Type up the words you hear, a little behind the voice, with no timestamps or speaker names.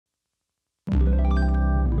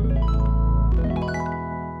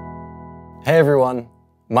Hey everyone,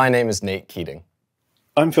 my name is Nate Keating.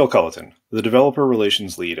 I'm Phil Culleton, the Developer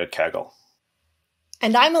Relations Lead at Kaggle.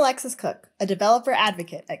 And I'm Alexis Cook, a Developer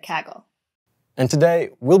Advocate at Kaggle. And today,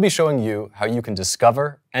 we'll be showing you how you can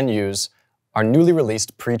discover and use our newly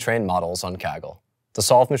released pre-trained models on Kaggle to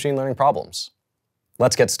solve machine learning problems.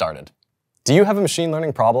 Let's get started. Do you have a machine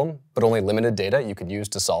learning problem, but only limited data you could use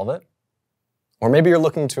to solve it? Or maybe you're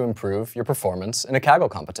looking to improve your performance in a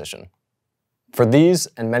Kaggle competition. For these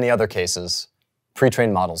and many other cases,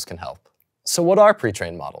 pre-trained models can help. So what are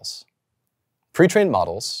pre-trained models? Pre-trained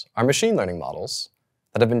models are machine learning models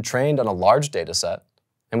that have been trained on a large dataset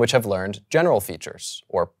and which have learned general features,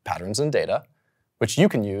 or patterns in data, which you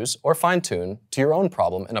can use or fine-tune to your own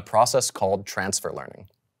problem in a process called transfer learning.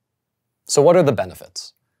 So what are the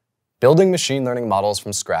benefits? Building machine learning models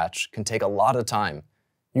from scratch can take a lot of time,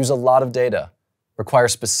 use a lot of data, require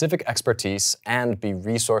specific expertise, and be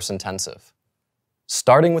resource-intensive.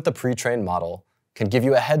 Starting with the pre-trained model can give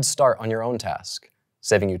you a head start on your own task,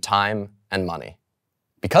 saving you time and money.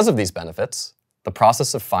 Because of these benefits, the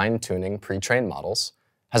process of fine-tuning pre-trained models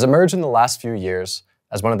has emerged in the last few years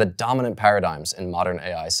as one of the dominant paradigms in modern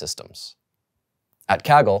AI systems. At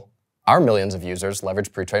Kaggle, our millions of users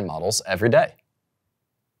leverage pre-trained models every day.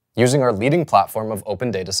 Using our leading platform of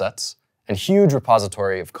open datasets and huge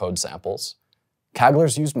repository of code samples,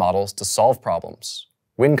 Kagglers use models to solve problems,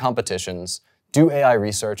 win competitions, do AI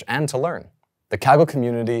research, and to learn. The Kaggle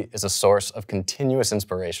community is a source of continuous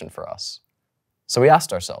inspiration for us. So we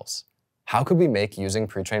asked ourselves, how could we make using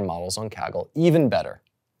pre-trained models on Kaggle even better?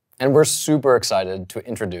 And we're super excited to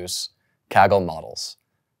introduce Kaggle Models,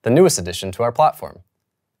 the newest addition to our platform.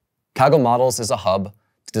 Kaggle Models is a hub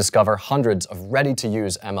to discover hundreds of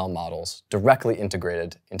ready-to-use ML models directly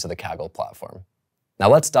integrated into the Kaggle platform. Now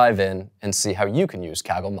let's dive in and see how you can use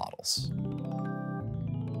Kaggle Models.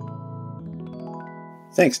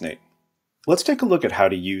 Thanks, Nate. Let's take a look at how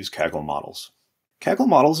to use Kaggle Models. Kaggle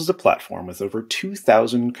Models is a platform with over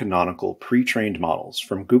 2,000 canonical pre-trained models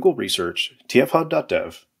from Google Research,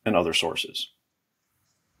 tfhud.dev, and other sources.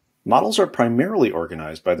 Models are primarily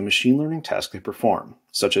organized by the machine learning tasks they perform,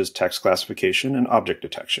 such as text classification and object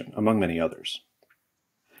detection, among many others.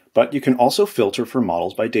 But you can also filter for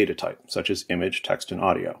models by data type, such as image, text, and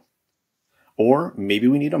audio. Or maybe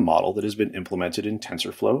we need a model that has been implemented in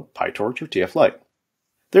TensorFlow, PyTorch, or TF-Lite.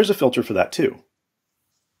 There's a filter for that too.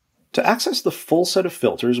 To access the full set of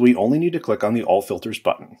filters, we only need to click on the All Filters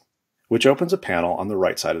button, which opens a panel on the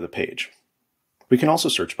right side of the page. We can also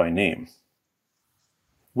search by name.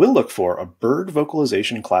 We'll look for a bird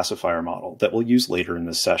vocalization classifier model that we'll use later in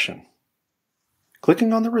this session.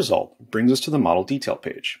 Clicking on the result brings us to the model detail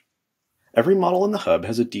page. Every model in the hub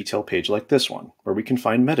has a detail page like this one, where we can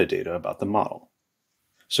find metadata about the model.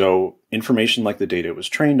 So, information like the data it was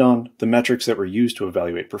trained on, the metrics that were used to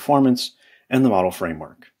evaluate performance, and the model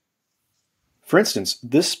framework. For instance,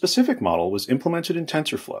 this specific model was implemented in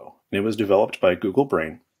TensorFlow, and it was developed by Google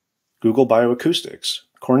Brain, Google Bioacoustics,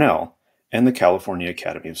 Cornell, and the California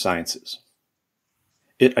Academy of Sciences.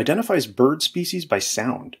 It identifies bird species by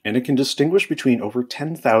sound, and it can distinguish between over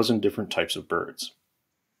 10,000 different types of birds.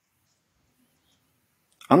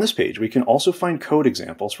 On this page, we can also find code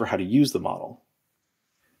examples for how to use the model.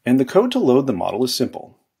 And the code to load the model is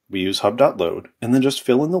simple. We use hub.load and then just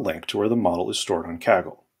fill in the link to where the model is stored on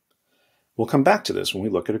Kaggle. We'll come back to this when we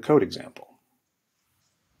look at a code example.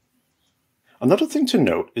 Another thing to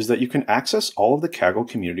note is that you can access all of the Kaggle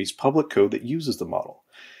community's public code that uses the model,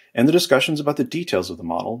 and the discussions about the details of the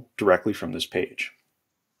model directly from this page.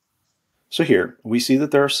 So here, we see that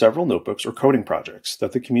there are several notebooks or coding projects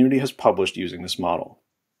that the community has published using this model.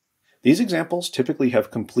 These examples typically have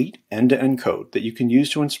complete end-to-end code that you can use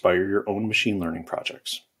to inspire your own machine learning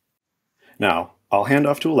projects. Now, I'll hand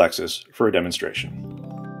off to Alexis for a demonstration.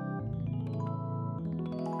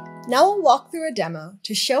 Now we'll walk through a demo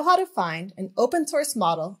to show how to find an open source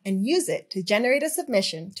model and use it to generate a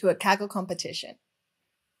submission to a Kaggle competition.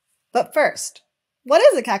 But first, what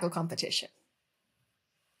is a Kaggle competition?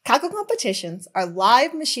 Kaggle competitions are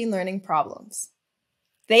live machine learning problems.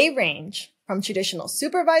 They range from traditional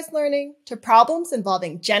supervised learning to problems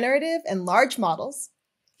involving generative and large models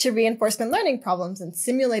to reinforcement learning problems in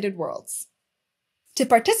simulated worlds. To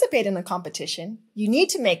participate in a competition, you need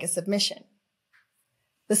to make a submission.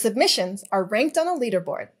 The submissions are ranked on a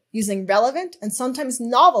leaderboard using relevant and sometimes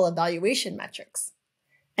novel evaluation metrics.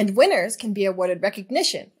 And winners can be awarded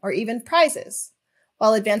recognition or even prizes,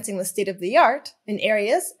 while advancing the state of the art in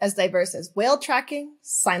areas as diverse as whale tracking,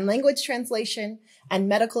 sign language translation, and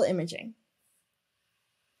medical imaging.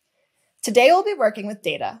 Today we'll be working with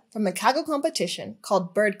data from a Kaggle competition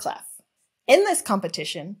called BirdClef. In this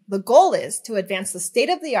competition, the goal is to advance the state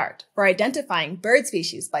of the art for identifying bird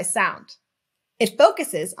species by sound. It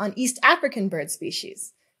focuses on East African bird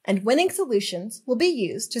species, and winning solutions will be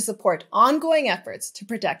used to support ongoing efforts to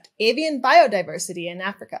protect avian biodiversity in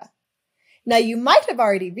Africa. Now, you might have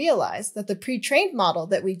already realized that the pre-trained model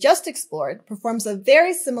that we just explored performs a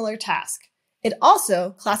very similar task. It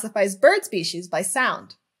also classifies bird species by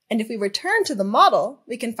sound. And if we return to the model,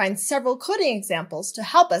 we can find several coding examples to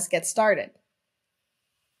help us get started.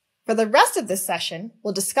 For the rest of this session,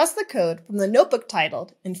 we'll discuss the code from the notebook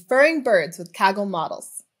titled Inferring Birds with Kaggle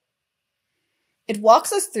Models. It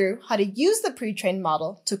walks us through how to use the pre-trained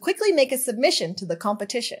model to quickly make a submission to the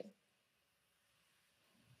competition.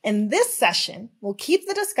 In this session, we'll keep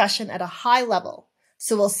the discussion at a high level,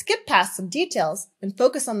 so we'll skip past some details and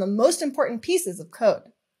focus on the most important pieces of code.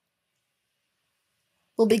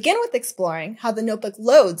 We'll begin with exploring how the notebook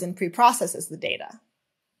loads and preprocesses the data.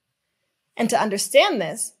 And to understand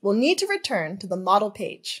this, we'll need to return to the model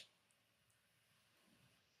page.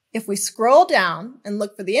 If we scroll down and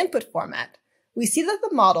look for the input format, we see that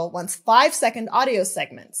the model wants 5-second audio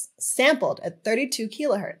segments, sampled at 32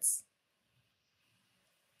 kHz.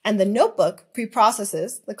 And the notebook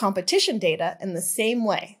preprocesses the competition data in the same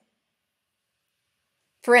way.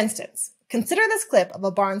 For instance, consider this clip of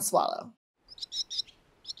a barn swallow.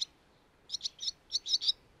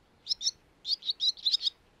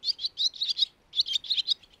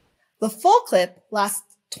 The full clip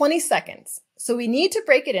lasts 20 seconds, so we need to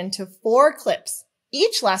break it into 4 clips,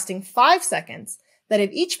 each lasting 5 seconds, that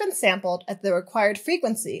have each been sampled at the required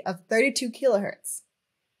frequency of 32 kHz.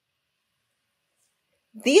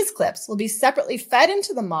 These clips will be separately fed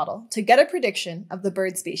into the model to get a prediction of the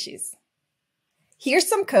bird species. Here's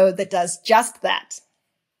some code that does just that.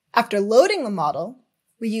 After loading the model,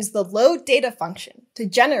 we use the load data function to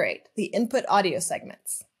generate the input audio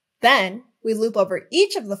segments. Then, we loop over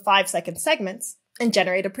each of the 5-second segments and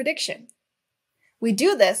generate a prediction. We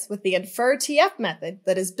do this with the infer_tf method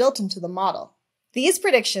that is built into the model. These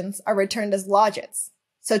predictions are returned as logits,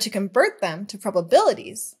 so to convert them to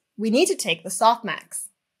probabilities, we need to take the softmax.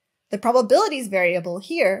 The probabilities variable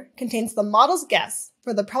here contains the model's guess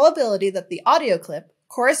for the probability that the audio clip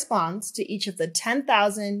corresponds to each of the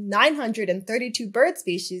 10,932 bird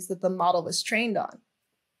species that the model was trained on.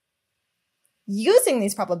 Using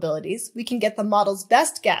these probabilities, we can get the model's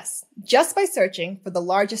best guess just by searching for the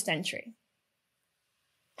largest entry.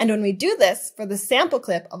 And when we do this for the sample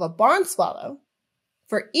clip of a barn swallow,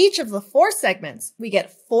 for each of the 4 segments, we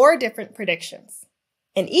get 4 different predictions.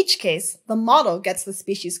 In each case, the model gets the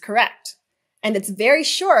species correct, and it's very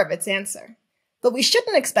sure of its answer. But we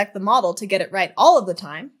shouldn't expect the model to get it right all of the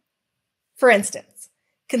time. For instance,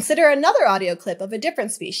 consider another audio clip of a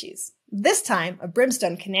different species, this time a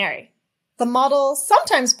brimstone canary. The model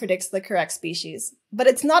sometimes predicts the correct species, but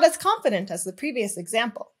it's not as confident as the previous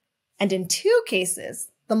example. And in 2 cases,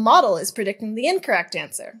 the model is predicting the incorrect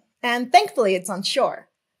answer, and thankfully it's unsure.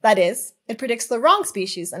 That is, it predicts the wrong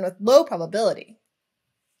species and with low probability.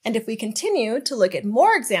 And if we continue to look at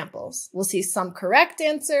more examples, we'll see some correct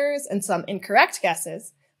answers and some incorrect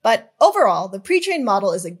guesses, but overall, the pre-trained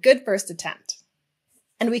model is a good first attempt.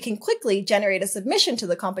 And we can quickly generate a submission to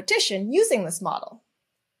the competition using this model.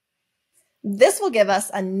 This will give us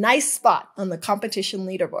a nice spot on the competition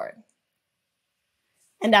leaderboard.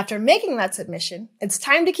 And after making that submission, it's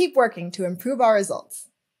time to keep working to improve our results.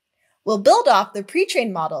 We'll build off the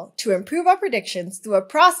pre-trained model to improve our predictions through a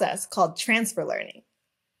process called transfer learning.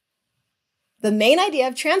 The main idea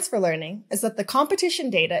of transfer learning is that the competition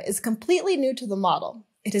data is completely new to the model.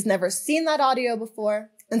 It has never seen that audio before,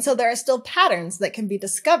 and so there are still patterns that can be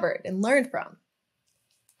discovered and learned from.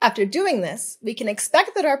 After doing this, we can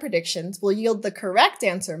expect that our predictions will yield the correct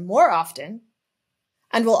answer more often,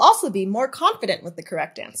 and we'll also be more confident with the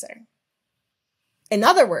correct answer. In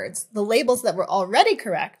other words, the labels that were already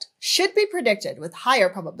correct should be predicted with higher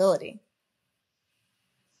probability.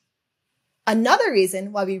 Another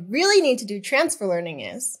reason why we really need to do transfer learning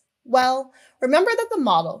is, well, remember that the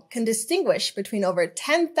model can distinguish between over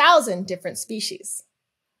 10,000 different species.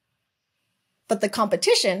 But the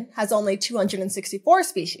competition has only 264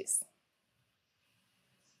 species.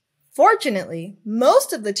 Fortunately,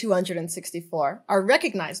 most of the 264 are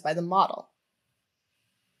recognized by the model.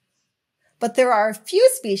 But there are a few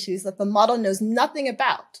species that the model knows nothing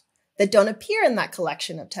about that don't appear in that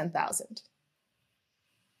collection of 10,000.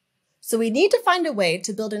 So we need to find a way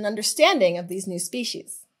to build an understanding of these new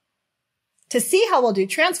species. To see how we'll do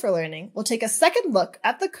transfer learning, we'll take a second look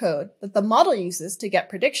at the code that the model uses to get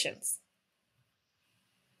predictions.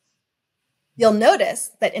 You'll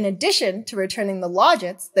notice that in addition to returning the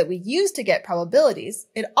logits that we use to get probabilities,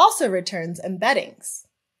 it also returns embeddings.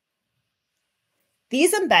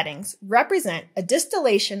 These embeddings represent a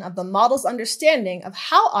distillation of the model's understanding of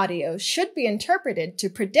how audio should be interpreted to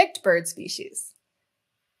predict bird species.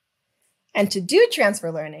 And to do transfer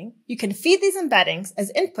learning, you can feed these embeddings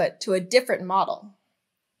as input to a different model.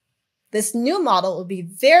 This new model will be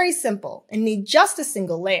very simple and need just a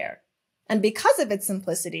single layer. And because of its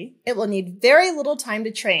simplicity, it will need very little time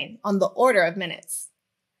to train, on the order of minutes.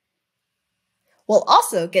 We'll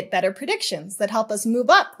also get better predictions that help us move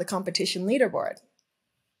up the competition leaderboard.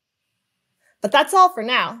 But that's all for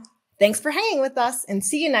now. Thanks for hanging with us, and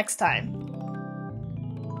see you next time.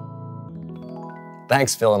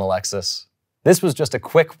 Thanks, Phil and Alexis. This was just a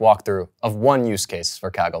quick walkthrough of one use case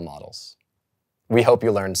for Kaggle models. We hope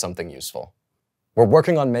you learned something useful. We're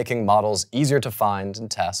working on making models easier to find and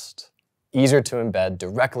test, easier to embed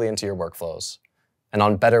directly into your workflows, and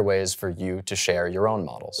on better ways for you to share your own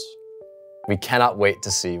models. We cannot wait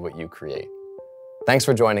to see what you create. Thanks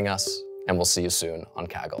for joining us, and we'll see you soon on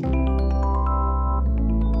Kaggle.